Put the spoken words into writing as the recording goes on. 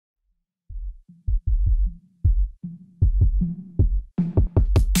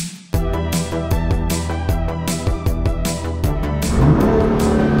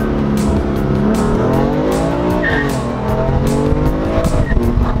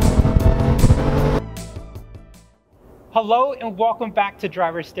Hello and welcome back to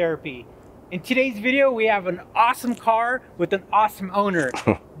Driver's Therapy. In today's video, we have an awesome car with an awesome owner,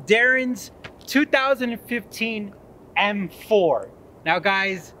 Daryn's 2015 M4. Now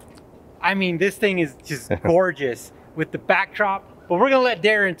guys, I mean, this thing is just gorgeous with the backdrop, but we're gonna let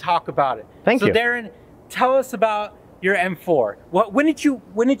Daryn talk about it. Thank you. So Daryn, tell us about your M4. When did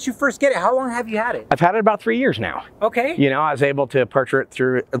you first get it? How long have you had it? I've had it about 3 years now. Okay. You know, I was able to purchase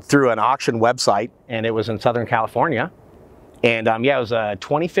it through an auction website, and it was in Southern California. And yeah, it was a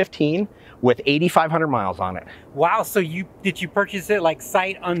 2015 with 8,500 miles on it. Wow, so did you purchase it like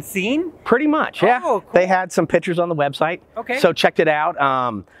sight unseen? Pretty much, yeah. Oh, cool. They had some pictures on the website. Okay. So checked it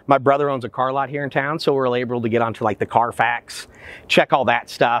out. My brother owns a car lot here in town, so we're able to get onto like the Carfax, check all that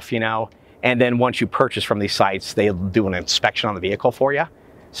stuff, you know. And then once you purchase from these sites, they'll do an inspection on the vehicle for you.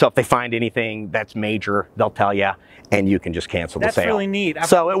 So if they find anything that's major, they'll tell you, and you can just cancel the sale. That's really neat.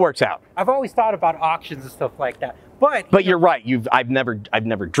 So it works out. I've always thought about auctions and stuff like that. But you're right. I've never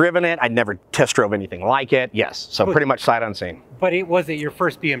driven it. I've never test drove anything like it. Yes. So pretty much sight unseen. But it wasn't your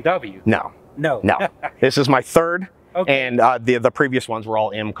first BMW. No. No. No. This is my third. Okay. And the previous ones were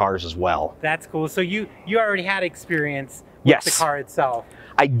all M cars as well. That's cool. So you already had experience with Yes. the car itself.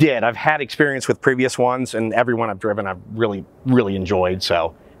 I did. I've had experience with previous ones, and every one I've driven I've really enjoyed.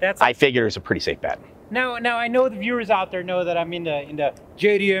 So I figured it was a pretty safe bet. Now I know the viewers out there know that I'm in the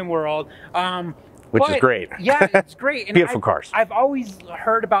JDM world. Which is great. Yeah, it's great. And Beautiful cars. I've always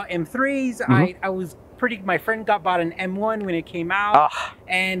heard about M3s. I was my friend bought an M1 when it came out.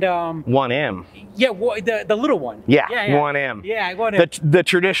 And 1M. Yeah, the little one. Yeah, 1M. Yeah, 1M. The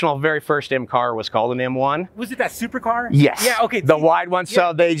traditional very first M car was called an M1. Was it that supercar? Yes. Yeah, okay. The wide one. Yeah.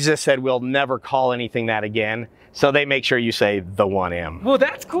 So they just said, we'll never call anything that again. So they make sure you say the 1M. Well,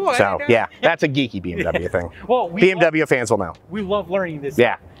 that's cool. So yeah, that's a geeky BMW thing. Well, BMW fans will know. We love learning this.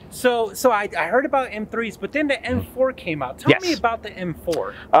 Yeah. So I heard about M3s, but then the M4 came out. Tell me about the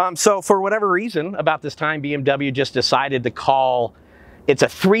M4. So for whatever reason, about this time, BMW just decided to call, it's a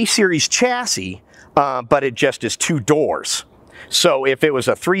 3 Series chassis, but it just is 2 doors. So if it was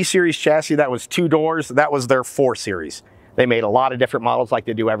a 3 Series chassis that was 2 doors, that was their 4 Series. They made a lot of different models like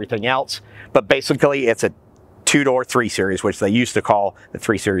they do everything else, but basically it's a 2-door 3 Series, which they used to call the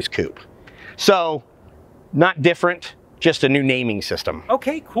 3 Series Coupe. So not different, just a new naming system.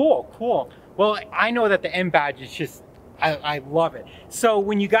 Okay, cool. Well, I know that the M badge is just, I love it. So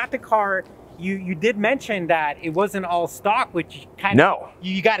when you got the car, you did mention that it wasn't all stock, which kind of,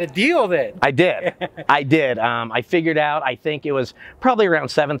 you got a deal then. I did. I did. I figured out, I think it was probably around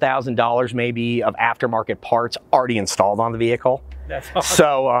 $7,000 maybe of aftermarket parts already installed on the vehicle. That's awesome.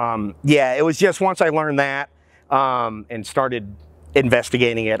 So yeah, it was just once I learned that and started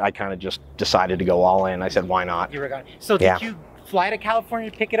investigating it, I kind of just decided to go all in. I said, why not? You were gone. So did you fly to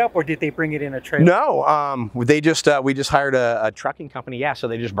California to pick it up, or did they bring it in a trailer? No, they just we just hired a trucking company. Yeah, so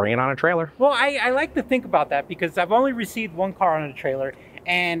they just bring it on a trailer. Well, I like to think about that because I've only received one car on a trailer,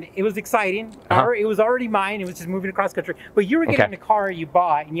 and it was exciting. It was already mine. It was just moving across country. But you were getting the car you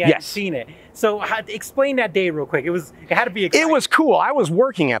bought, and you hadn't seen it. So explain that day real quick. It had to be exciting. It was cool. I was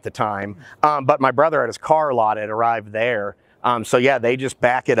working at the time, but my brother at his car lot had arrived there. So yeah, they just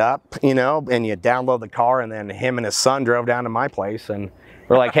back it up, you know, and you download the car, and then him and his son drove down to my place, and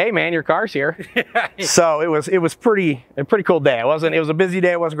we're like, "Hey, man, your car's here." So it was a pretty cool day. It was a busy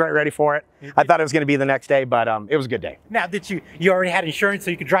day. I wasn't quite ready for it. I thought it was going to be the next day, but it was a good day. Now, you already had insurance, so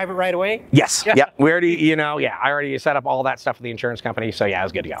you could drive it right away? Yes. Yeah. We already, I already set up all that stuff with the insurance company, so yeah, it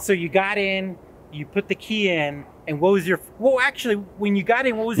was good to go. So you got in, you put the key in, and what was your, well, actually, when you got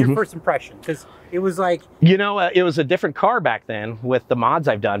in, what was your first impression? Because it was like, it was a different car back then with the mods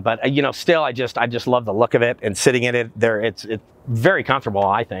I've done, but still, I just love the look of it, and sitting in it there, it's very comfortable,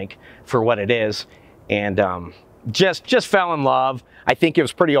 I think, for what it is, and just fell in love. I think it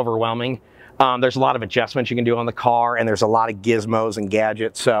was pretty overwhelming. There's a lot of adjustments you can do on the car, and there's a lot of gizmos and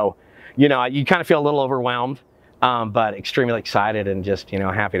gadgets, so you kind of feel a little overwhelmed. But extremely excited and just,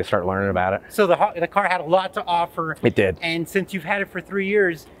 happy to start learning about it. So the car had a lot to offer. It did. And since you've had it for 3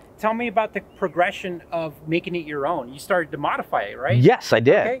 years, tell me about the progression of making it your own. You started to modify it, right? Yes, I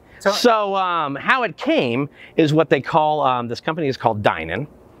did. Okay. So how it came is what they call, this company is called Dinan,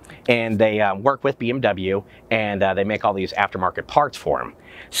 and they work with BMW, and they make all these aftermarket parts for them.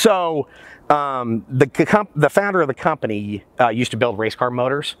 So the founder of the company used to build race car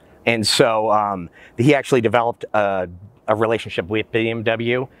motors. And so he actually developed a relationship with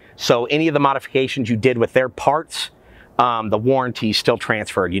BMW. So any of the modifications you did with their parts, the warranty still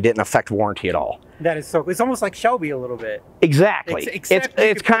transferred. You didn't affect warranty at all. That is so, it's almost like Shelby a little bit. Exactly.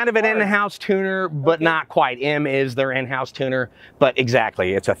 It's kind of an in-house tuner, but not quite. M is their in-house tuner, but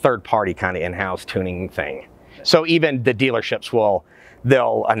exactly. It's a third-party kind of in-house tuning thing. So even the dealerships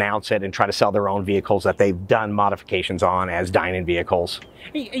they'll announce it and try to sell their own vehicles that they've done modifications on as Dinan vehicles.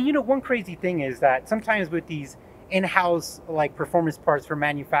 Hey, and you know, one crazy thing is that sometimes with these in-house like performance parts for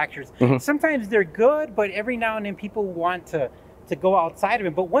manufacturers, sometimes they're good, but every now and then people want to go outside of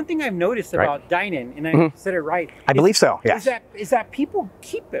it. But one thing I've noticed about Dinan, and I said it right, I believe so, yes, is that people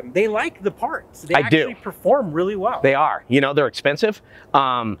keep them. They like the parts. They actually perform really well. They are. You know, they're expensive.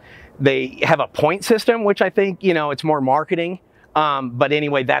 They have a point system, which I think, you know, it's more marketing. But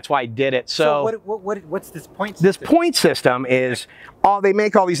anyway, that's why I did it. So what's this point system? This point system is, they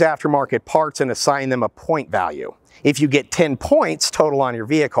make all these aftermarket parts and assign them a point value. If you get 10 points total on your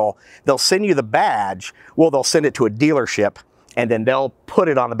vehicle, they'll send you the badge. Well, they'll send it to a dealership, and then they'll put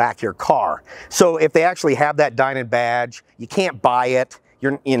it on the back of your car. So if they actually have that Dinan badge, you can't buy it.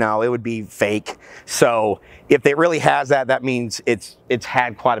 You know, it would be fake. So if it really has that, that means it's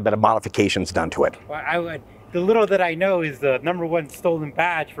had quite a bit of modifications done to it. Well, the little that I know is the #1 stolen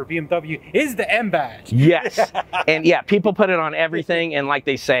badge for BMW is the M badge. Yes. And yeah, people put it on everything. And like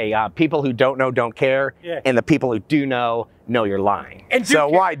they say, people who don't know don't care. Yeah. And the people who do know you're lying. And so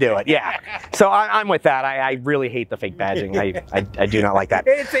why do it? Yeah. So I'm with that. I really hate the fake badging. I do not like that.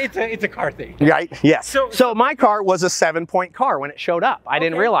 It's a car thing. Right. Yes. So my car was a 7-point car when it showed up. I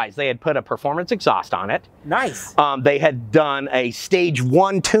didn't realize they had put a performance exhaust on it. Nice. They had done a stage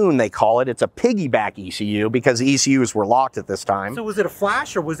 1 tune, they call it. It's a piggyback ECU because the ECUs were locked at this time. So was it a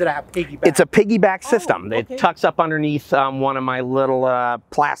flash or was it a piggyback? It's a piggyback system. It tucks up underneath one of my little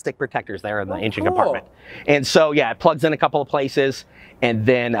plastic protectors there in the engine compartment. And so, yeah, it plugs in a couple of places. And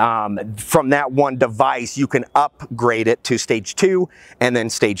then from that one device, you can upgrade it to stage 2 and then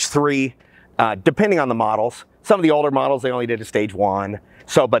stage 3, depending on the models. Some of the older models, they only did a stage 1.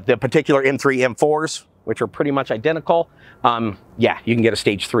 So, but the particular M3, M4s, which are pretty much identical, yeah, you can get a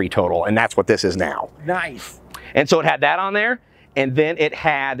stage 3 total. And that's what this is now. Nice. And so it had that on there. And then it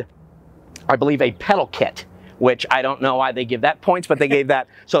had, I believe, a pedal kit, which I don't know why they give that points, but they gave that.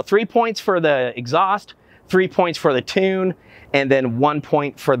 So 3 points for the exhaust, 3 points for the tune, and then 1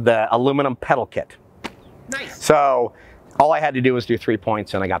 point for the aluminum pedal kit. Nice. So all I had to do was do 3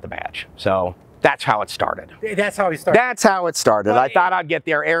 points and I got the badge. So that's how it started. That's how it started. That's how it started. I thought I'd get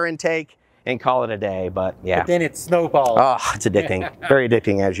their air intake and call it a day, but yeah. But then it snowballed. Oh, it's addicting. Very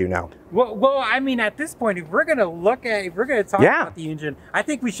addicting, as you know. Well, I mean, at this point, if we're gonna talk about the engine, I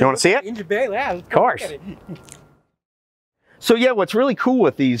think we should. You want to see it? Engine bay, yeah, of course. So yeah, what's really cool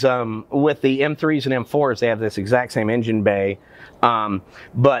with these, with the M3s and M4s, they have this exact same engine bay,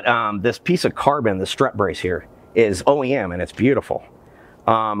 but this piece of carbon, the strut brace here, is OEM and it's beautiful.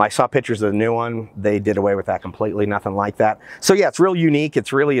 I saw pictures of the new one. They did away with that completely, nothing like that. So yeah, it's real unique.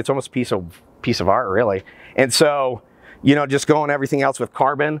 It's almost a piece of art, really. And so, you know, just going everything else with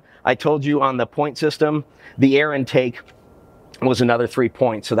carbon. I told you on the point system, the air intake was another 3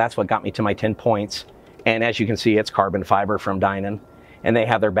 points. So that's what got me to my 10 points. And as you can see, it's carbon fiber from Dinan. And they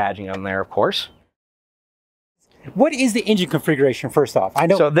have their badging on there, of course. What is the engine configuration, first off? I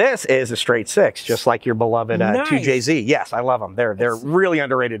know. So this is a straight 6, just like your beloved Nice. 2JZ. Yes, I love them. They're really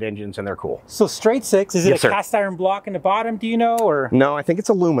underrated engines and they're cool. So straight 6, is it a cast iron block in the bottom, do you know? Or no, I think it's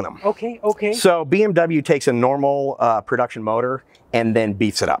aluminum. Okay, okay. So BMW takes a normal production motor and then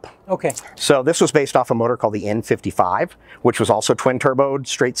beefs it up. Okay. So this was based off a motor called the N55, which was also twin turboed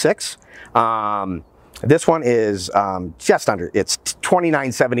straight 6. This one is just under, it's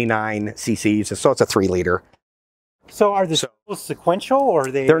 2979 cc's, so it's a 3-liter. So are the sequential or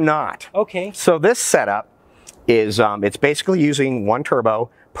are they? They're not. Okay. So this setup is, it's basically using 1 turbo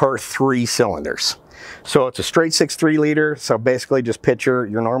per 3 cylinders. So it's a straight 6 3-liter. So basically just picture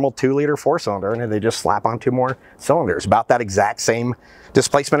your normal 2-liter 4-cylinder and then they just slap on 2 more cylinders, about that exact same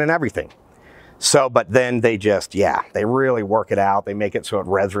displacement and everything. So, but then they just, yeah, they really work it out. They make it so it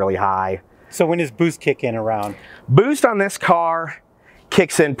revs really high. So when does boost kick in around? Boost on this car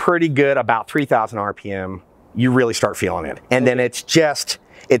kicks in pretty good, about 3,000 RPM. You really start feeling it. And then it's just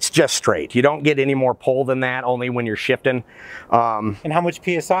straight. You don't get any more pull than that, only when you're shifting. And how much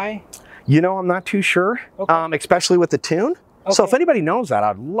PSI? You know, I'm not too sure, especially with the tune. Okay. So if anybody knows that,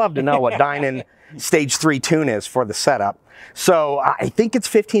 I'd love to know what Dinan stage 3 tune is for the setup. So I think it's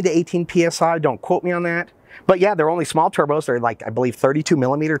 15 to 18 PSI. Don't quote me on that. But yeah, they're only small turbos. They're like, I believe,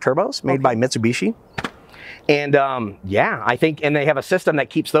 32mm turbos made by Mitsubishi. And yeah, I think, and they have a system that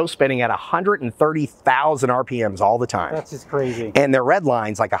keeps those spinning at 130,000 RPMs all the time. That's just crazy. And their red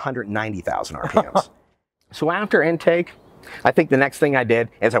line's like 190,000 RPMs. So after intake, I think the next thing I did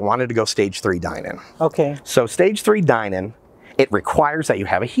is I wanted to go stage 3 Dinan. Okay. So stage 3 Dinan, it requires that you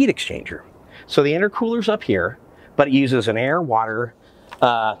have a heat exchanger. So the intercooler's up here, but it uses an air, water,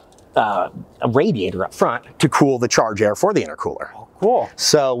 a radiator up front to cool the charge air for the intercooler. Oh, cool.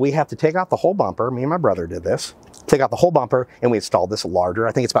 So we have to take out the whole bumper. Me and my brother did this. Take out the whole bumper, and we installed this larger,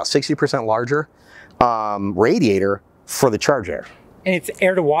 I think it's about 60% larger radiator for the charge air. And it's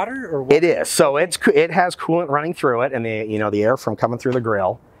air to water, or what? It is. So it has coolant running through it, and the air from coming through the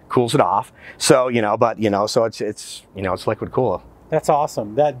grill cools it off. So so it's liquid cool. That's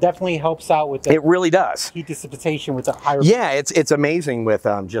awesome. That definitely helps out with the It really does. heat dissipation with the higher. Yeah, it's amazing with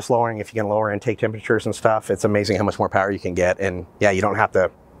just lowering, if you can lower intake temperatures and stuff. It's amazing how much more power you can get, and yeah, you don't have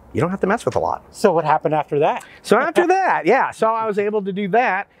to mess with a lot. So what happened after that? So after that, yeah, so I was able to do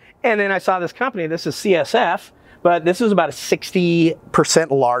that, and then I saw this company. This is CSF, but this is about a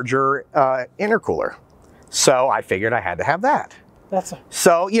 60% larger intercooler. So I figured I had to have that.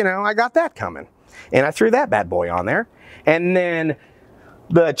 So I got that coming, and I threw that bad boy on there. And then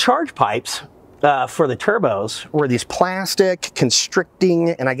the charge pipes for the turbos were these plastic,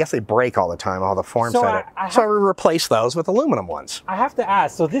 constricting, and I guess they break all the time, all the forms So that so I replaced those with aluminum ones. I have to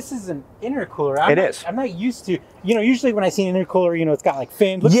ask, so this is an intercooler. I'm not used to, usually when I see an intercooler, it's got like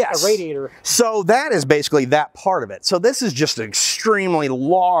fin, looks like a radiator. So that is basically that part of it. So this is just an extremely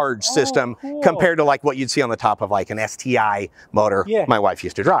large system compared to like what you'd see on the top of like an STI motor my wife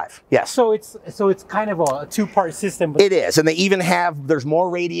used to drive. Yes. So it's kind of a two-part system. It is, and they even there's more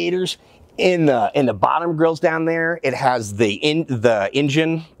radiators in the bottom grills down there. It has the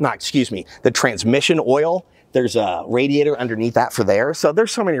transmission oil. There's a radiator underneath that for there. So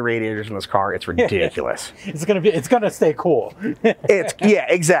there's so many radiators in this car, it's ridiculous. It's gonna stay cool. Yeah,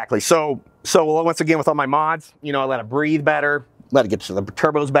 exactly. So once again, with all my mods, I let it breathe better, let it get to the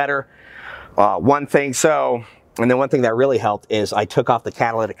turbos better. One thing that really helped is I took off the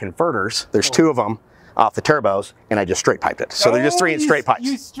catalytic converters. There's two of them off the turbos, and I just straight piped it. So they're just 3-inch straight pipes.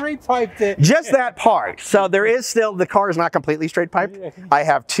 You straight piped it. Just that part. So there is still, the car is not completely straight piped. I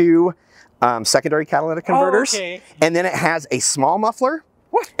have two secondary catalytic converters, and then it has a small muffler,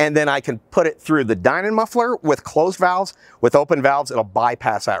 and then I can put it through the Dinan muffler with closed valves. With open valves, it'll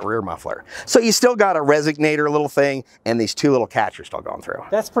bypass that rear muffler. So you still got a resonator little thing, and these two little catchers still going through.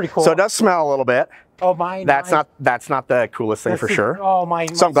 That's pretty cool. So it does smell a little bit. Oh, mine. That's not the coolest thing for sure. Oh,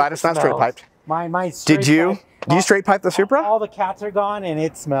 mine. So I'm glad it's not straight piped. Mine's straight Do you straight pipe the Supra? All the cats are gone, and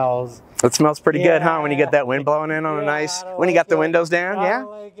it smells. It smells pretty good, huh? When you get that wind blowing in on a nice, when you got the windows down, I don't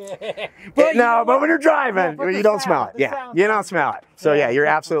like it. But when you're driving, you don't smell it. Yeah, you don't smell it. So yeah, you're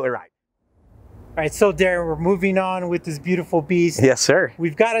absolutely right. All right, so Daryn, we're moving on with this beautiful beast. Yes, sir.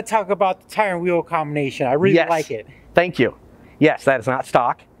 We've got to talk about the tire and wheel combination. I really like it. Thank you. Yes, that is not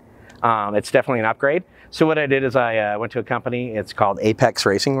stock. It's definitely an upgrade. So what I did is I went to a company. It's called Apex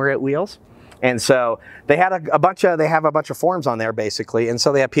Racing Wheels. And so they had a bunch of forums on there basically. And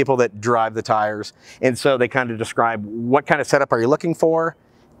so they have people that drive the tires. And so they kind of describe what kind of setup are you looking for?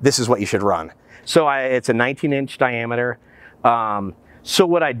 This is what you should run. So it's a 19-inch diameter. So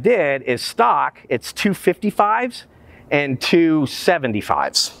what I did is stock, it's 255s and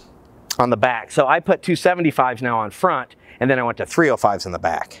 275s on the back. So I put 275s now on front, and then I went to 305s in the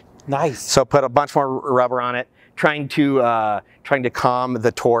back. Nice. So put a bunch more rubber on it, trying to calm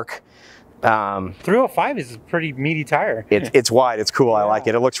the torque. 305 is a pretty meaty tire. It's wide, it's cool, I like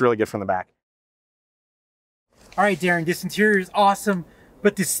it. It looks really good from the back. All right, Daryn, this interior is awesome,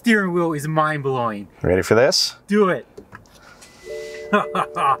 but the steering wheel is mind-blowing. Ready for this? Do it.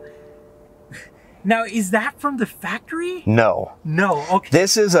 Now, is that from the factory? No. No, okay.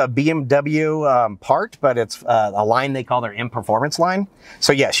 This is a BMW part, but it's a line they call their M Performance line.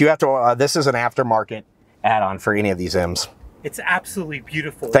 So yes, you have to, this is an aftermarket add-on for any of these M's. It's absolutely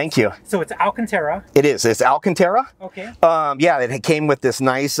beautiful. Thank you. So it's Alcantara. It is. It's Alcantara. Okay. Yeah, it came with this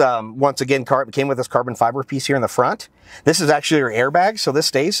nice, once again, came with this carbon fiber piece here in the front. This is actually your airbag, so this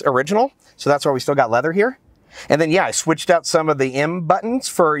stays original. So that's why we still got leather here. And then, yeah, I switched out some of the M buttons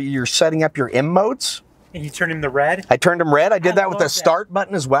for your setting up your M modes. And you turned them the red? I turned them red. I did that with the start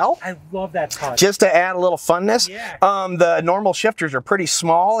button as well. I love that touch. Just to add a little funness. Yeah. The normal shifters are pretty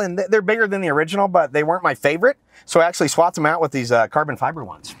small, and they're bigger than the original, but they weren't my favorite. So I actually swapped them out with these carbon fiber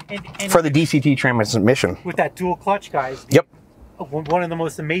ones for the DCT transmission. With that dual clutch, guys. Yep. One of the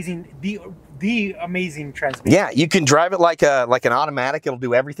most amazing, the amazing transmission. Yeah, you can drive it like an automatic. It'll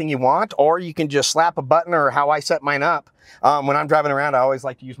do everything you want, or you can just slap a button, or how I set mine up. When I'm driving around, I always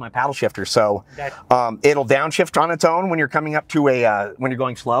like to use my paddle shifter. So it'll downshift on its own when you're coming up to when you're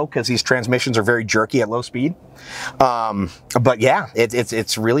going slow, because these transmissions are very jerky at low speed. But yeah,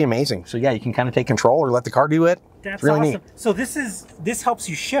 it's really amazing. So yeah, you can kind of take control or let the car do it. That's really awesome. neat. So this helps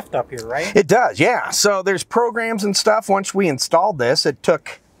you shift up here, right? It does, yeah. So there's programs and stuff. Once we installed this, it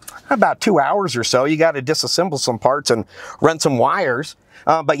took, about 2 hours or so. You got to disassemble some parts and run some wires.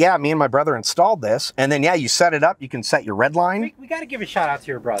 But yeah, me and my brother installed this, and then yeah, you set it up. You can set your red line. We got to give a shout out to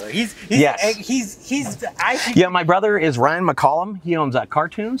your brother. He's yeah, my brother is Ryan McCollum. He owns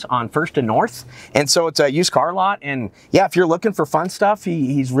Cartoons on First and North, and so it's a used car lot. And yeah, if you're looking for fun stuff,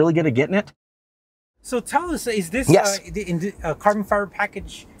 he's really good at getting it. So tell us, is this in the carbon fiber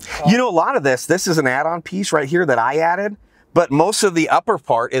package? You know, a lot of this is an add-on piece right here that I added. But most of the upper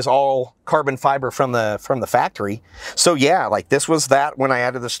part is all carbon fiber from the factory. So yeah, like this was that when I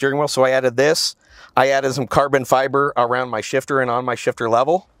added the steering wheel. So I added this. I added some carbon fiber around my shifter and on my shifter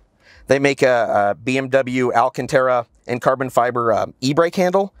level. They make a BMW Alcantara and carbon fiber e-brake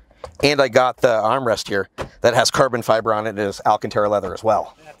handle. And I got the armrest here that has carbon fiber on it. It is Alcantara leather as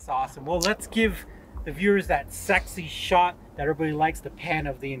well. That's awesome. Well, let's give the viewers that sexy shot that everybody likes, the pan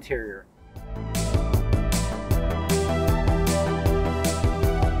of the interior.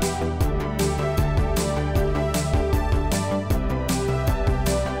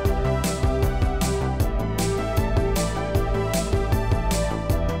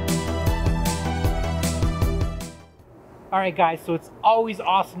 All right, guys, so it's always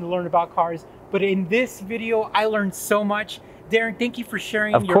awesome to learn about cars, but in this video, I learned so much. Daryn, thank you for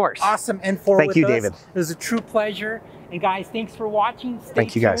sharing your awesome M4 with us. Thank you, David. It was a true pleasure. And guys, thanks for watching. Stay tuned,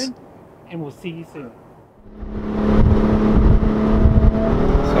 Thank you, guys. And we'll see you soon.